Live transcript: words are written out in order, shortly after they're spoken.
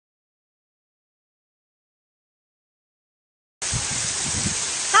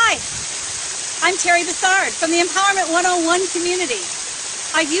I'm Terry Bessard from the Empowerment 101 community.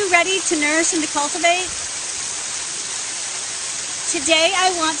 Are you ready to nourish and to cultivate? Today I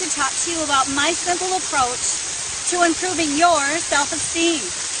want to talk to you about my simple approach to improving your self-esteem.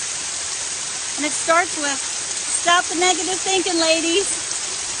 And it starts with stop the negative thinking, ladies.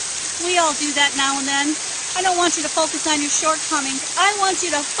 We all do that now and then. I don't want you to focus on your shortcomings. I want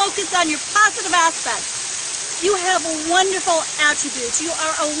you to focus on your positive aspects. You have wonderful attributes. You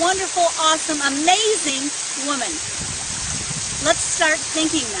are a wonderful, awesome, amazing woman. Let's start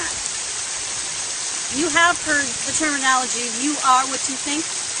thinking that. You have heard the terminology, you are what you think.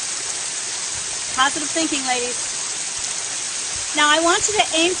 Positive thinking, ladies. Now, I want you to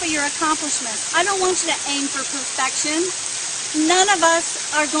aim for your accomplishments. I don't want you to aim for perfection. None of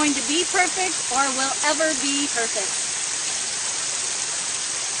us are going to be perfect or will ever be perfect.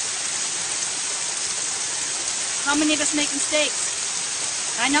 How many of us make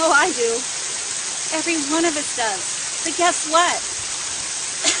mistakes? I know I do. Every one of us does. But guess what?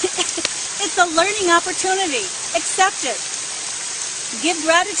 It's a learning opportunity. Accept it. Give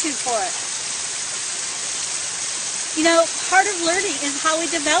gratitude for it. You know, part of learning is how we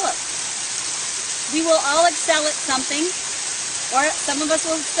develop. We will all excel at something, or some of us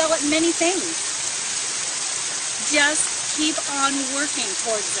will excel at many things. Just keep on working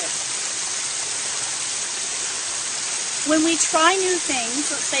towards it. When we try new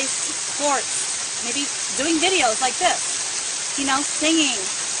things, let's say sports, maybe doing videos like this, you know, singing,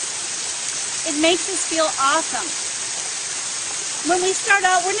 it makes us feel awesome. When we start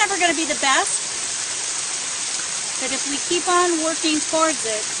out, we're never going to be the best, but if we keep on working towards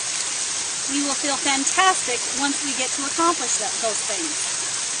it, we will feel fantastic once we get to accomplish those things.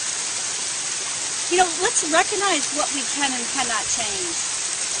 You know, let's recognize what we can and cannot change.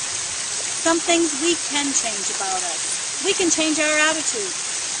 Some things we can change about us. We can change our attitude.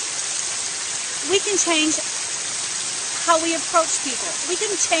 We can change how we approach people. We can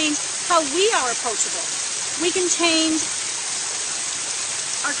change how we are approachable. We can change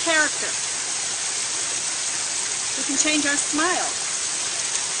our character. We can change our smile.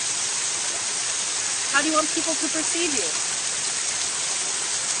 How do you want people to perceive you?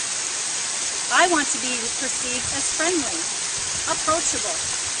 I want to be perceived as friendly, approachable,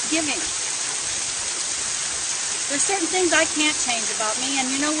 giving. There's certain things I can't change about me,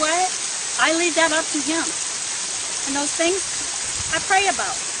 and you know what? I leave that up to Him. And those things I pray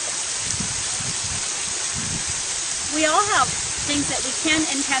about. We all have things that we can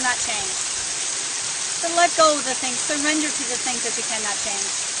and cannot change. But let go of the things. Surrender to the things that you cannot change.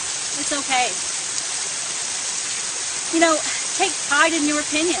 It's okay. You know, take pride in your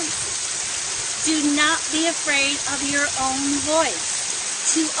opinions. Do not be afraid of your own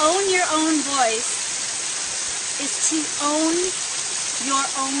voice. To own your own voice is to own your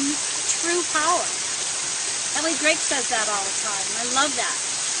own true power. Ellie Drake says that all the time. I love that.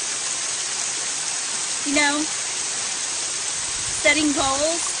 You know, setting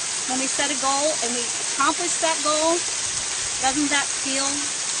goals, when we set a goal and we accomplish that goal, doesn't that feel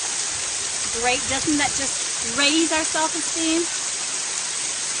great? Doesn't that just raise our self-esteem?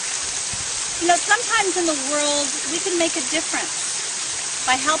 You know, sometimes in the world, we can make a difference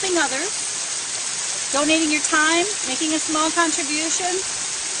by helping others, donating your time, making a small contribution.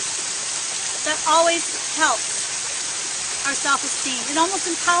 That always helps our self-esteem. It almost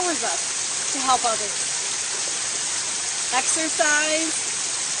empowers us to help others. Exercise.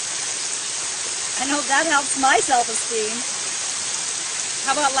 I know that helps my self-esteem.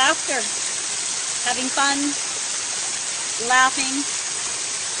 How about laughter? Having fun, laughing.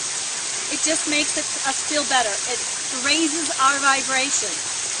 It just makes us feel better. It raises our vibration.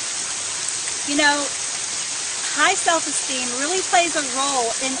 You know, high self-esteem really plays a role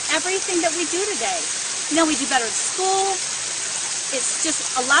in everything that we do today. You know, we do better at school. It's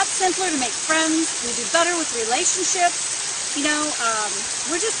just a lot simpler to make friends. We do better with relationships. You know,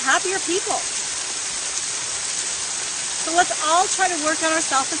 we're just happier people. So let's all try to work on our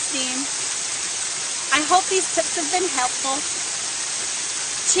self-esteem. I hope these tips have been helpful.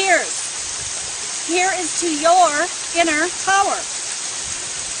 Cheers. Here is to your inner power.